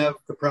they didn't have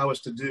the prowess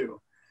to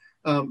do.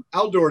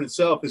 Outdoor in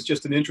itself is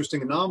just an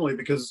interesting anomaly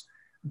because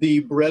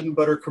the bread and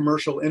butter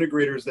commercial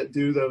integrators that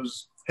do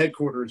those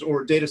headquarters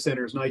or data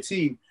centers and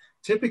IT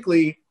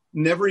typically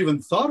never even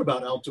thought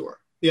about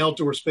the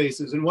outdoor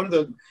spaces. And one of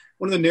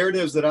the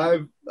narratives that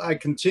I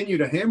continue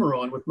to hammer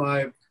on with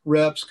my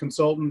reps,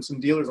 consultants,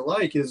 and dealers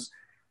alike is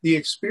the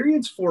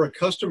experience for a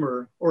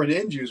customer or an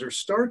end user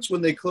starts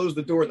when they close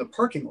the door in the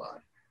parking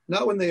lot,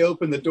 not when they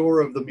open the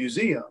door of the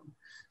museum.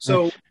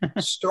 So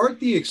start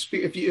the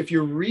experience. If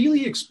you're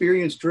really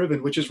experience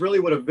driven, which is really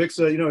what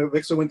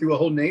Avixa went through a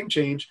whole name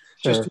change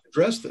just to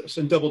address this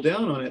and double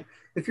down on it.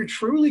 If you're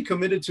truly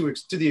committed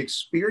to the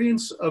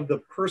experience of the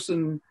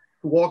person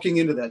walking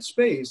into that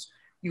space,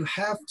 you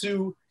have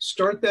to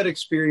start that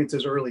experience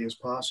as early as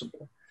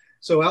possible.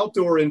 So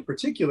outdoor in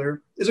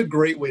particular is a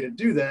great way to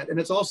do that. And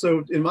it's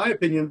also, in my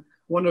opinion,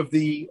 one of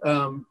the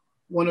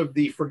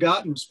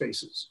forgotten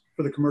spaces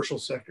for the commercial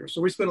sector.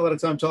 So we spend a lot of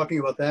time talking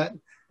about that.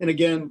 And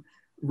again,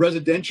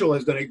 residential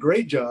has done a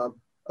great job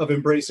of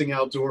embracing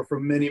outdoor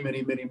from many,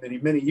 many, many, many,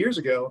 many years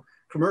ago.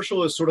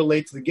 Commercial is sort of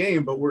late to the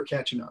game, but we're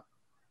catching up.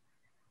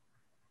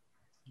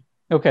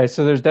 Okay,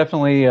 so there's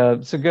definitely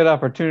some good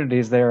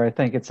opportunities there, I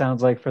think it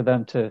sounds like, for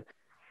them to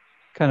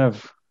kind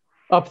of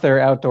up their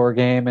outdoor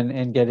game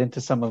and get into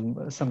some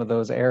of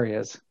those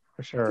areas,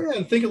 for sure. Yeah,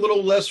 and think a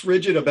little less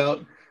rigid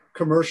about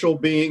commercial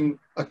being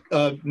a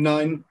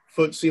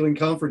 9-foot ceiling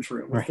conference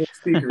room with 4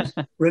 speakers,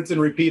 rinse and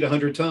repeat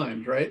 100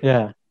 times, right?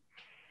 Yeah.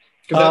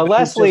 Because that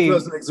lastly,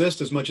 just doesn't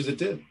exist as much as it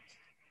did.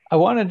 I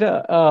wanted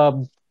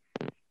to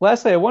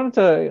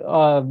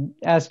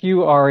ask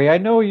you, Ari. I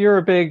know you're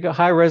a big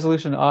high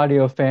resolution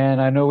audio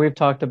fan. I know we've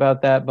talked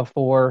about that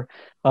before,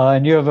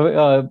 and you have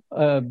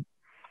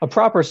a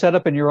proper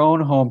setup in your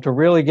own home to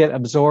really get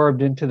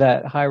absorbed into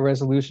that high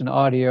resolution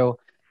audio.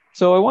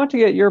 So I want to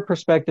get your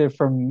perspective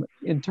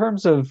in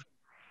terms of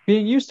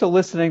being used to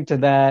listening to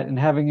that and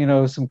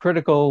having, some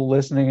critical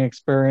listening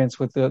experience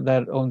with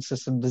that own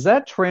system. Does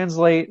that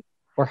translate,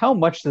 or how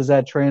much does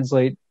that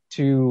translate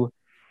to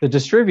the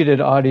distributed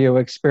audio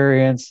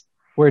experience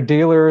where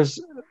dealers,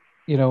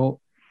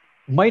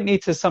 might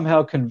need to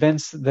somehow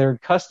convince their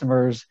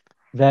customers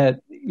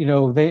that,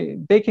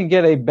 they can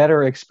get a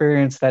better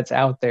experience that's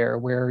out there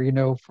where,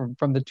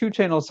 from the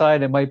 2-channel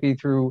side, it might be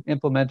through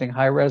implementing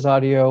high-res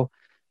audio.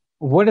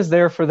 What is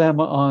there for them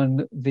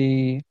on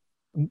the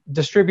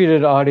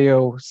distributed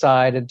audio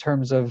side in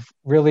terms of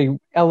really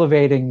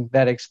elevating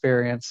that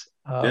experience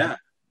for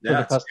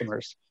the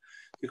customers?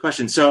 Good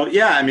question. So,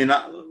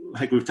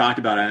 like we've talked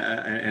about,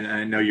 and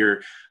I know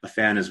you're a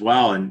fan as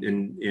well. And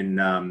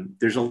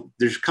there's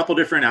a couple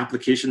different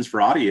applications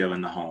for audio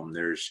in the home.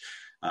 There's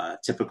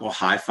typical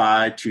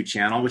hi-fi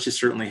 2-channel, which is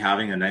certainly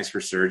having a nice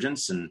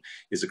resurgence and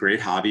is a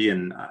great hobby,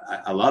 and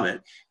I love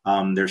it.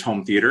 There's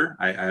home theater.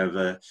 I have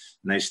a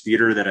nice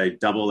theater that I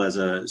double as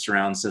a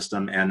surround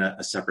system and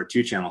a separate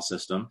 2-channel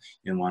system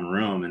in one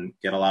room, and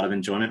get a lot of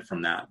enjoyment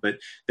from that. But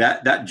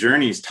that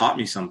journey's taught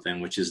me something,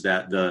 which is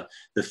that the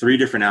 3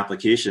 different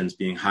applications,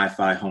 being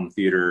hi-fi, home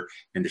theater,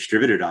 and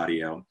distributed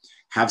audio,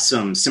 have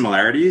some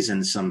similarities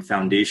and some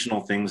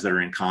foundational things that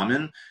are in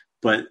common.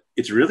 But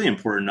it's really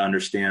important to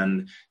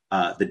understand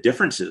the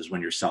differences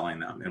when you're selling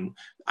them. And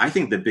I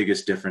think the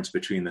biggest difference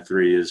between the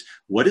 3 is,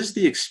 what is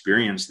the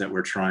experience that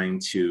we're trying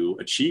to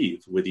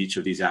achieve with each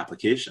of these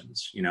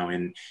applications?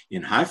 In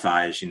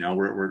hi-fi,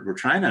 we're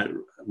trying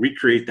to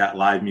recreate that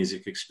live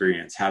music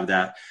experience, have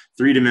that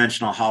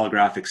 3-dimensional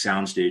holographic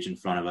soundstage in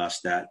front of us,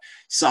 that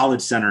solid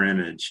center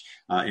image.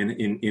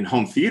 In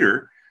home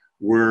theater,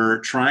 we're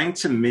trying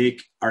to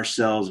make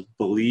ourselves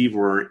believe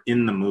we're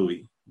in the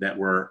movie, that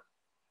we're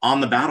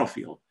on the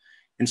battlefield.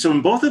 And so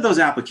in both of those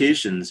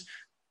applications,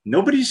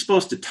 nobody's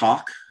supposed to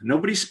talk.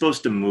 Nobody's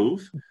supposed to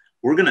move.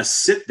 We're going to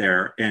sit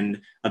there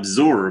and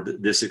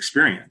absorb this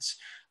experience.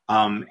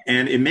 And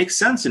it makes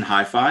sense in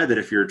hi-fi that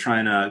if you're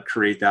trying to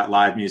create that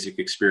live music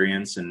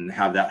experience and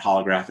have that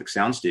holographic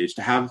soundstage,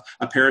 to have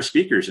a pair of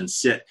speakers and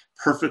sit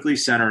perfectly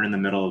centered in the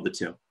middle of the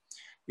 2.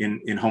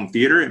 In home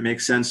theater, it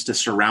makes sense to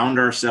surround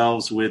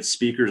ourselves with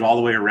speakers all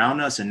the way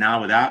around us, and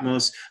now with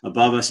Atmos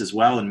above us as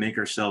well, and make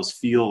ourselves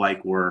feel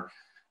like we're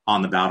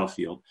on the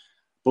battlefield.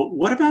 But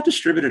what about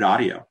distributed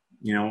audio?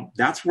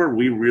 That's where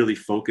we really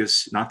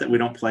focus. Not that we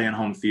don't play in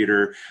home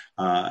theater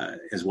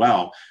as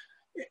well.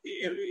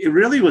 It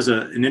really was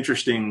an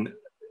interesting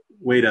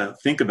way to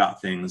think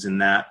about things, in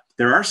that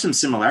there are some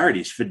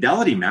similarities.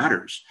 Fidelity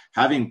matters.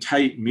 Having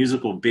tight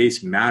musical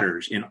bass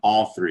matters in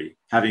all 3.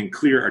 Having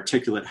clear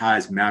articulate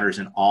highs matters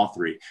in all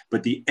 3.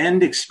 But the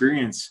end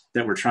experience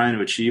that we're trying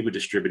to achieve with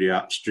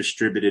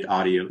distributed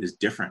audio is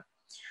different.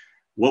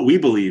 What we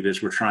believe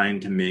is we're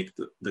trying to make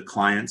the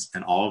clients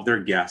and all of their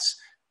guests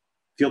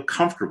feel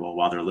comfortable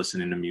while they're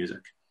listening to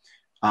music,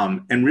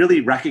 and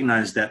really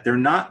recognize that they're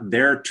not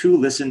there to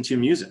listen to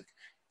music.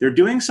 They're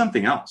doing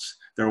something else.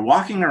 They're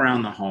walking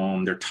around the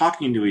home. They're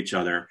talking to each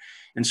other.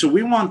 And so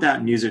we want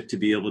that music to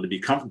be able to be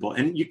comfortable.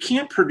 And you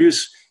can't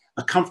produce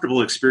a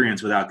comfortable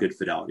experience without good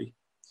fidelity.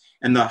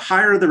 And the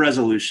higher the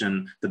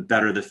resolution, the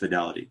better the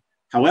fidelity.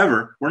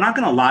 However, we're not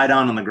going to lie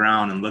down on the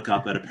ground and look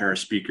up at a pair of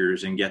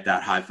speakers and get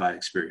that hi-fi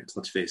experience,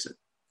 let's face it.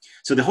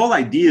 So the whole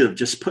idea of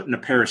just putting a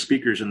pair of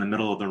speakers in the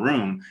middle of the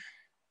room,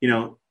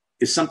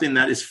 is something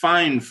that is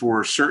fine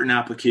for certain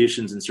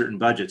applications and certain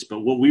budgets.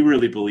 But what we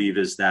really believe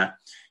is that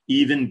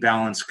even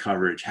balanced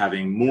coverage,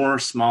 having more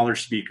smaller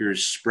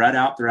speakers spread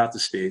out throughout the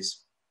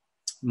space,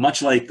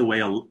 much like the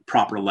way a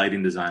proper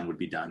lighting design would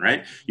be done,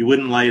 right? You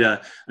wouldn't light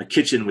a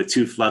kitchen with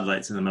 2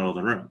 floodlights in the middle of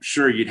the room.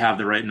 Sure, you'd have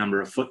the right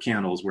number of foot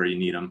candles where you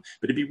need them,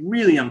 but it'd be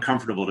really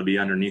uncomfortable to be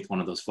underneath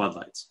one of those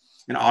floodlights.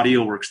 And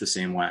audio works the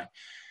same way.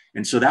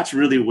 And so that's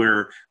really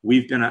where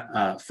we've been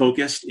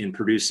focused in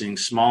producing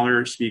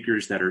smaller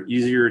speakers that are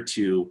easier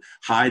to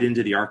hide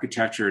into the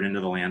architecture and into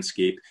the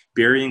landscape,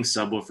 burying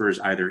subwoofers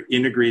either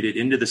integrated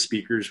into the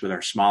speakers with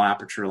our small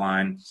aperture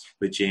line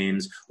with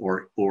James,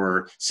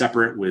 or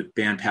separate with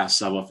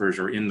bandpass subwoofers,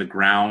 or in the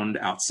ground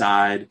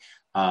outside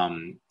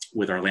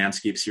with our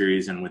landscape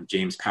series and with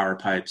James power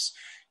pipes,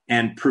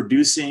 and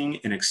producing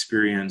an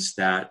experience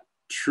that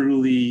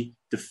truly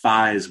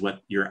defies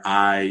what your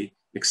eye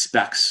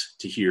expects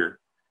to hear.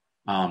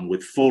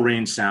 With full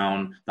range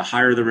sound, the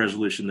higher the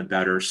resolution, the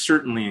better.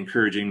 Certainly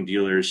encouraging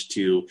dealers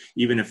to,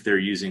 even if they're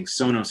using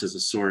Sonos as a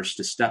source,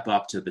 to step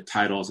up to the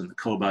titles and the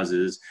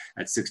Cobuzzes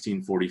at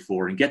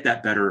 1644 and get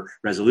that better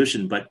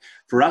resolution. But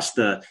for us,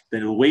 the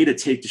way to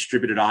take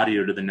distributed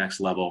audio to the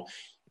next level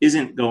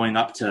isn't going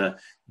up to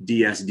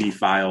DSD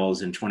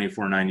files and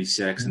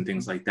 2496 and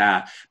things like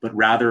that, but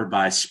rather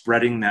by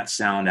spreading that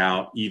sound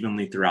out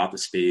evenly throughout the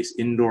space,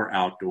 indoor,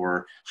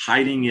 outdoor,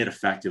 hiding it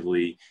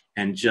effectively,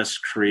 and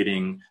just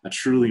creating a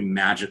truly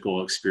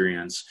magical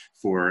experience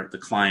for the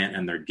client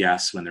and their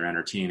guests when they're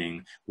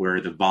entertaining,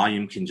 where the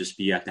volume can just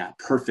be at that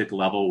perfect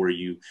level where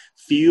you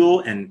feel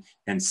and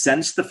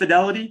sense the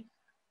fidelity,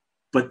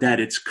 but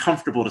that it's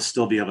comfortable to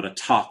still be able to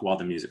talk while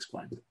the music's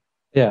playing.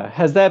 Yeah.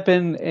 Has that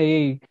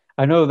been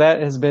I know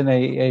that has been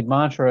a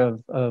mantra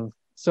of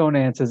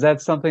Sonance. Is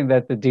that something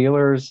that the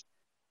dealers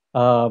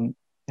have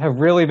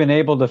really been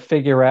able to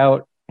figure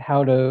out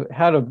how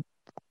to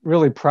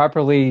really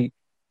properly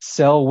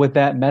sell with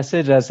that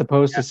message, as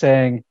opposed to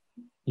saying,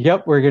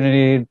 yep, we're going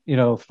to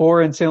need,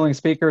 4 in-ceiling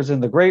speakers in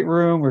the great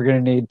room. We're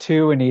going to need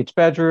 2 in each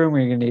bedroom.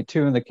 We're going to need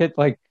 2 in the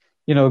kitchen.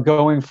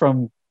 Going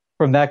from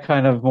that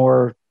kind of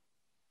more,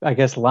 I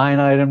guess, line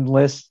item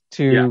list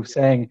to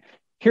saying,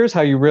 here's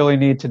how you really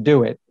need to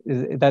do it.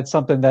 That's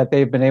something that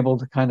they've been able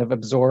to kind of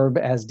absorb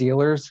as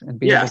dealers and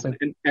be able to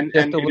and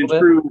in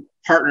true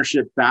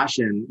partnership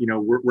fashion,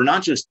 we're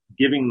not just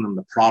giving them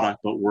the product,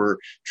 but we're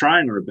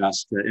trying our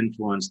best to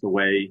influence the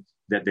way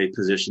that they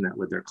position it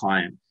with their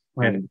client.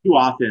 Right. And too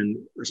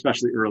often,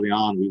 especially early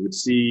on, we would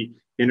see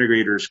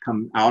integrators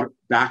come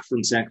back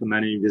from San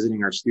Clemente,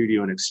 visiting our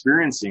studio and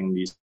experiencing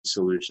these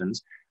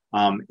solutions,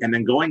 and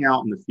then going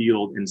out in the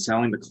field and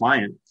selling the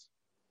client,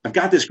 I've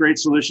got this great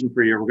solution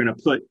for you. We're going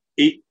to put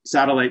 8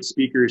 satellite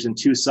speakers and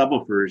 2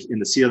 subwoofers in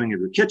the ceiling of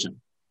your kitchen.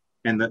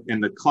 And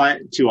the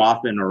client too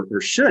often,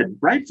 or should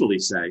rightfully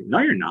say, no,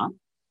 you're not.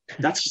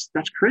 That's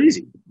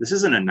crazy. This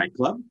isn't a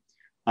nightclub.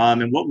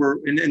 And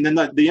then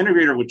the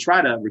integrator would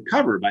try to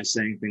recover by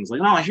saying things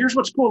like, "Oh, here's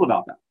what's cool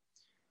about that."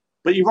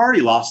 But you've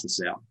already lost the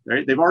sale,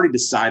 right? They've already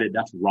decided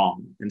that's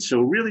wrong. And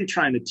so really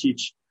trying to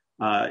teach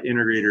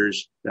integrators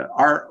that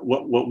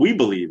what we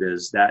believe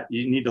is that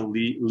you need to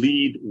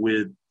lead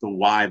with the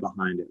why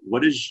behind it.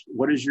 What is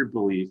your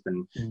belief?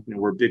 And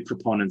we're big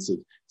proponents of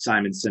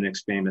Simon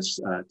Sinek's famous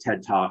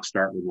TED Talk,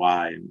 Start with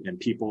Why, and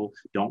people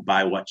don't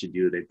buy what you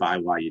do, they buy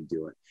why you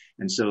do it.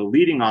 And so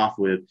leading off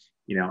with,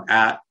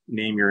 at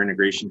Name Your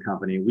Integration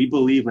Company, we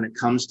believe when it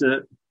comes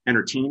to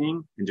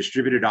entertaining and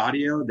distributed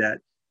audio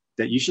that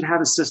you should have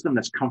a system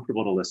that's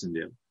comfortable to listen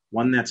to,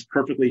 one that's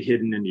perfectly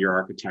hidden into your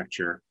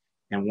architecture,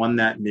 and one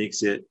that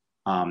makes it,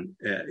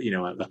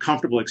 a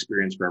comfortable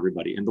experience for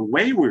everybody. And the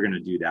way we're going to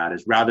do that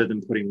is, rather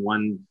than putting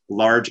one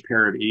large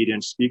pair of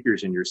 8-inch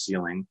speakers in your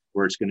ceiling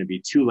where it's going to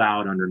be too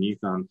loud underneath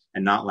them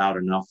and not loud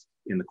enough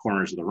in the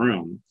corners of the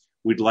room,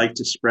 we'd like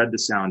to spread the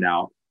sound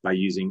out by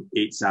using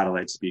 8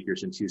 satellite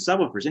speakers and 2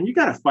 subwoofers. And you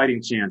got a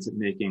fighting chance at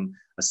making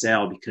a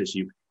sale because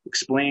you've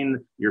explained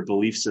your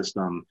belief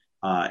system.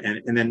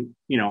 And then,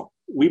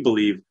 we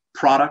believe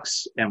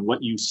products and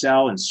what you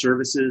sell and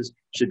services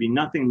should be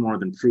nothing more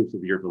than proof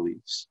of your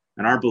beliefs.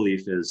 And our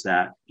belief is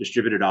that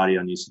distributed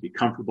audio needs to be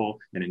comfortable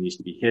and it needs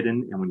to be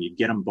hidden. And when you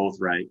get them both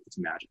right, it's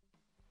magic.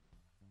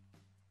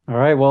 All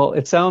right. Well,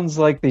 it sounds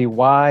like the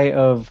why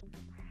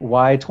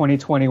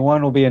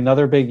 2021 will be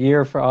another big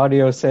year for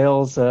audio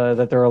sales,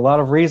 that there are a lot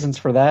of reasons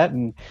for that.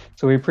 And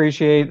so we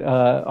appreciate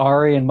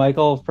Ari and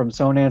Michael from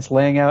Sonance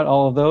laying out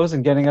all of those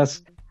and getting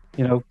us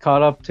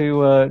caught up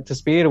to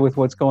speed with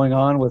what's going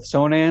on with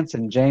Sonance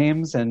and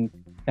James and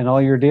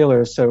all your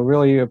dealers. So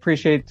really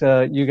appreciate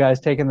you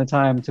guys taking the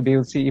time to be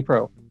with CE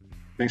Pro.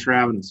 Thanks for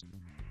having us.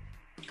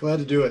 Glad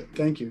to do it.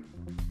 Thank you.